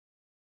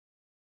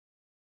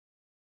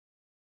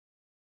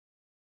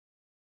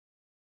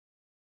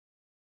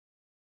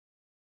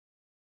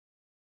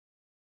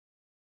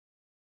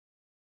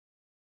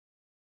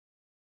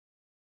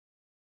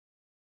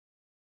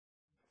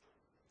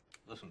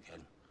Listen,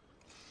 kid.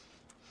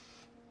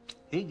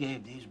 He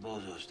gave these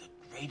bozos the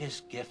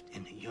greatest gift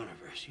in the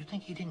universe. You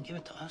think he didn't give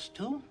it to us,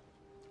 too?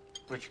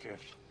 Which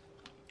gift?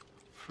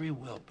 Free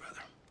will,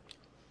 brother.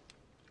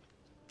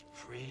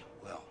 Free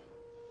will.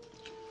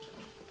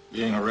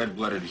 Being a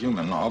red-blooded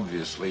human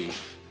obviously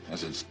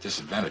has its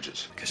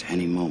disadvantages. Because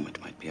any moment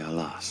might be our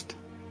last.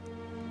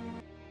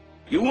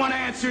 You want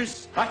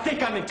answers? I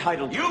think I'm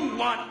entitled. You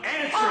want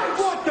answers? I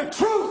want the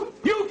truth!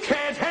 You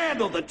can't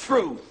handle the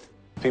truth!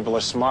 People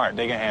are smart.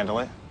 They can handle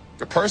it.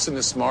 A person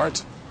is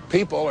smart.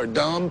 People are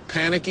dumb,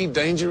 panicky,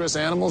 dangerous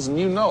animals, and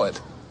you know it.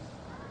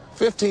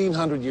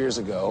 1,500 years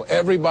ago,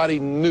 everybody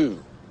knew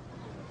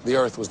the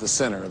Earth was the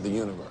center of the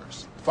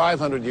universe.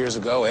 500 years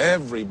ago,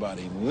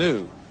 everybody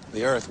knew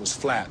the Earth was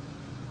flat.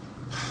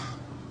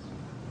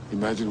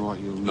 Imagine what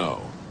you'll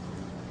know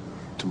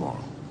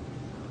tomorrow.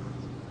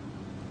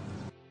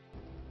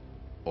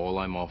 All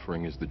I'm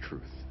offering is the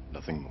truth,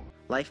 nothing more.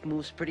 Life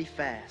moves pretty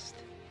fast.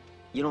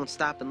 You don't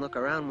stop and look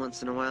around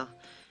once in a while,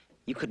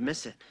 you could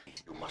miss it.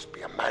 You must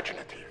be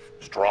imaginative,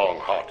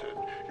 strong-hearted.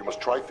 You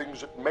must try things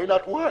that may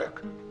not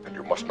work. And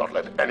you must not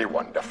let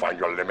anyone define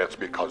your limits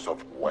because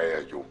of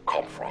where you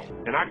come from.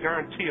 And I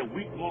guarantee a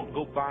week won't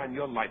go by in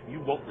your life you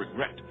won't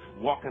regret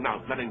walking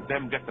out, letting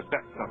them get the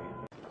best of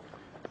you.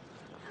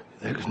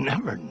 There's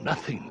never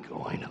nothing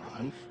going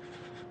on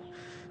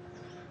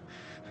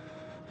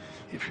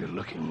if you're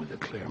looking with a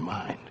clear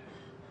mind.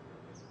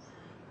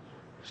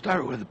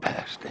 Start with the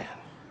past, Dan.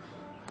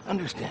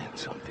 Understand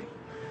something.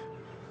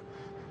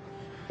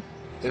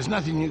 There's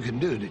nothing you can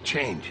do to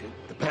change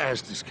it. The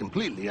past is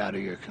completely out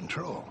of your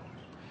control.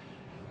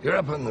 You're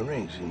up on the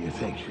rings and you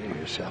think to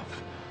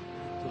yourself,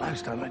 the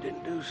last time I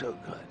didn't do so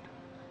good.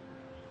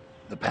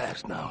 The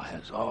past now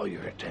has all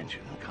your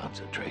attention and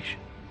concentration.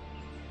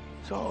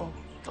 So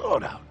throw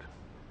it out.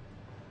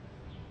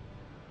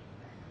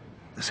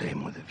 The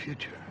same with the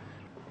future.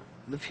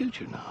 The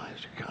future now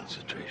has your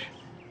concentration.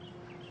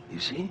 You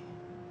see?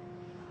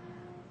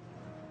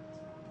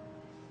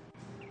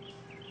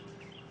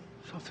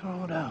 So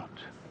throw it out.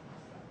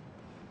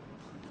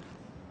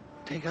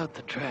 Take out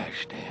the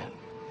trash, Dan.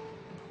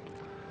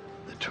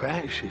 The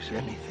trash is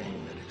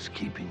anything that is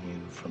keeping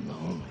you from the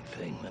only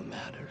thing that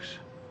matters.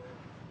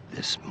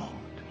 This moment.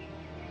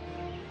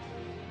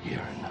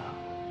 Here and now.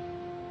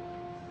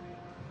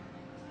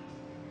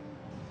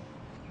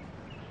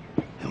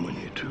 And when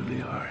you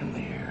truly are in the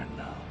here and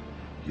now,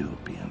 you'll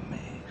be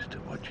amazed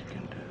at what you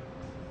can do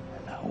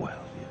and how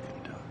well you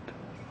can do it.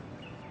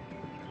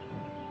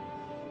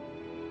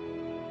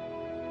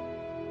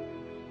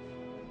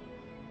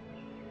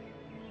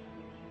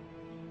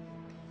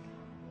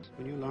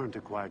 When you learn to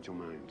quiet your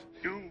mind,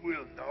 You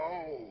will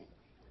know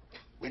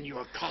when you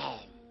are calm,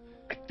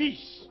 at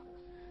peace.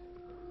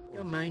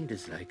 Your mind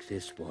is like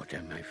this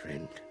water, my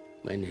friend.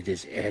 When it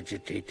is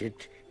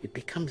agitated, it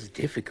becomes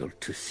difficult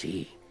to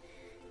see.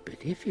 But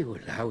if you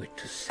allow it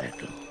to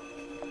settle,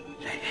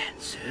 the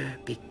answer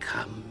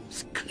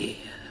becomes clear.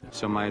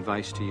 So my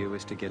advice to you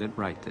is to get it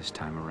right this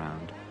time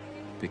around,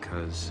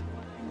 because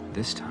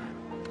this time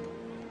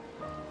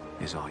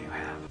is all you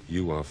have.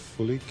 You are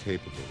fully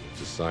capable of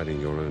deciding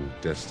your own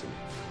destiny.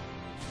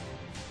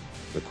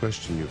 The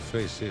question you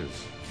face is,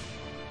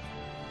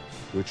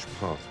 which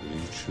path will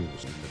you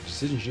choose? The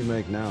decisions you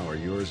make now are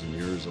yours and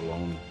yours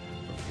alone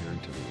from here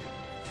until the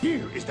end.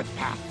 Here is the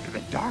path to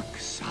the dark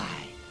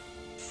side.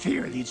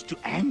 Fear leads to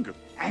anger.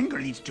 Anger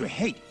leads to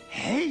hate.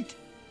 Hate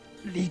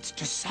leads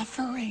to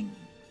suffering.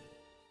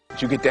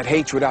 You get that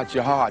hatred out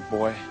your heart,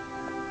 boy.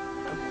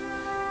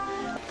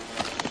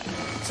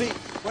 See,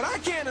 what I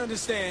can't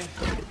understand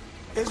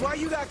is why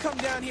you got come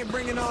down here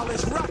bringing all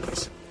this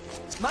ruckus.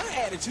 My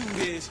attitude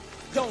is,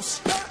 don't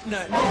start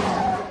nothing,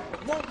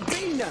 won't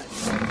be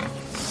nothing.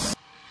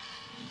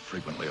 I'm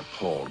frequently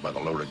appalled by the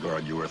low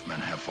regard you Earthmen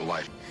have for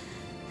life.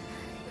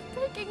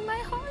 Breaking my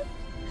heart.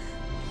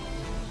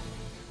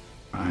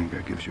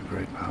 Anger gives you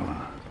great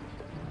power.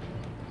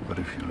 But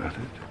if you let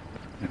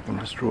it, it will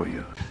destroy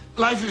you.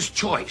 Life is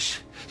choice.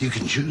 You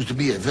can choose to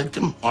be a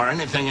victim or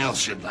anything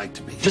else you'd like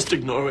to be. Just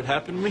ignore what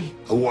happened to me?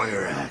 A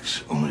warrior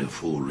acts, only a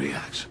fool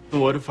reacts.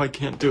 What if I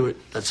can't do it?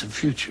 That's the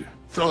future.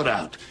 Throw it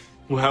out.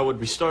 Well, how would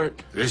we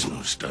start? There is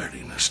no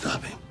starting or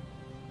stopping.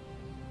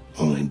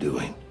 Only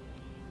doing.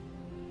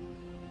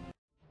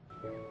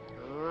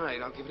 All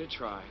right, I'll give it a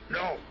try.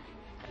 No.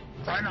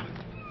 Try not.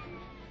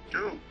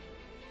 Do.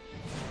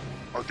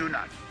 Or do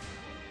not.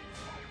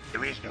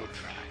 There is no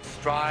try.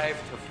 Strive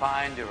to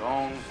find your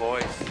own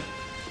voice.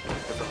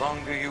 But the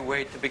longer you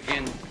wait to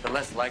begin, the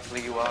less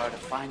likely you are to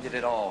find it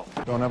at all.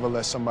 Don't ever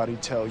let somebody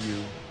tell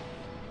you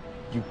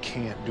you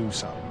can't do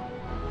something.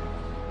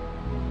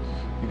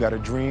 You got a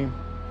dream,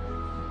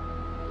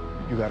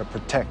 you got to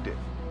protect it.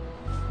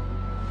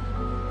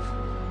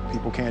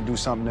 People can't do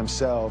something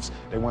themselves.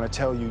 They want to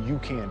tell you you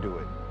can't do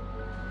it.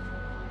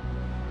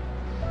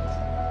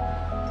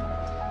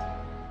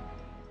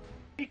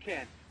 We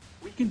can.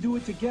 We can do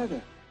it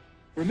together.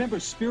 Remember,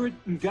 spirit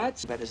and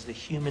guts? that is the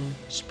human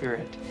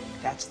spirit.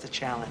 That's the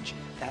challenge.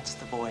 That's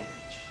the voyage.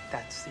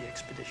 That's the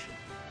expedition.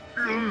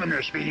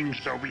 luminous beings,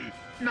 so we,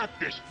 not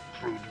this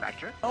crude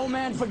matter. No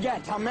man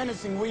forget how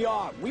menacing we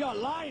are. We are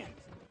lions.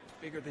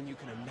 Bigger than you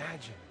can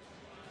imagine,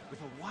 with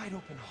a wide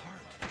open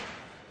heart,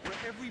 where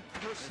every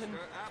person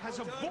has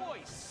a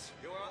voice.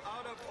 You are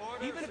out of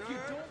order, Even if you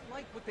don't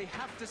like what they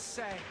have to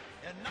say.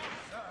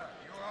 Enough, sir.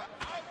 You are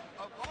out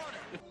of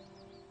order.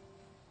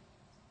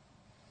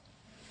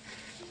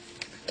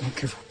 Don't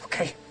give up,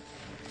 okay?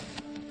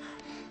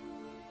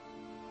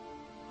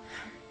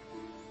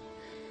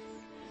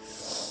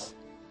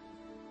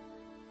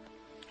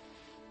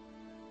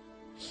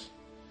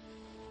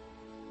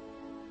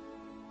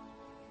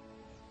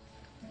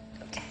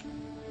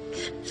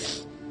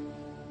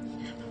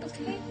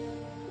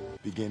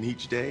 Begin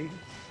each day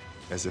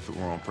as if it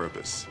were on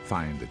purpose.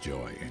 Find the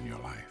joy in your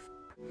life.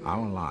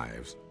 Our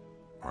lives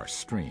are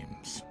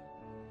streams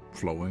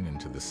flowing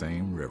into the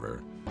same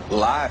river.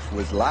 Life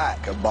was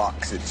like a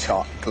box of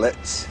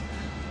chocolates.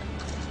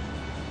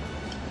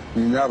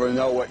 You never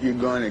know what you're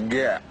going to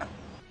get.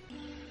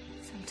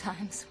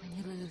 Sometimes when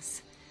you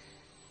lose,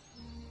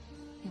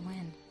 you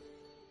win.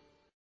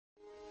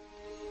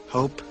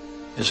 Hope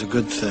is a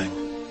good thing,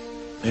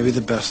 maybe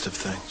the best of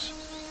things,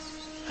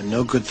 and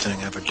no good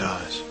thing ever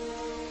dies.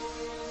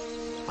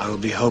 I will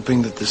be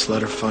hoping that this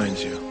letter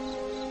finds you,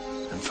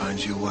 and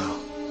finds you well.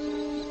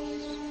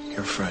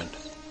 Your friend,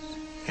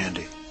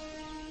 Andy.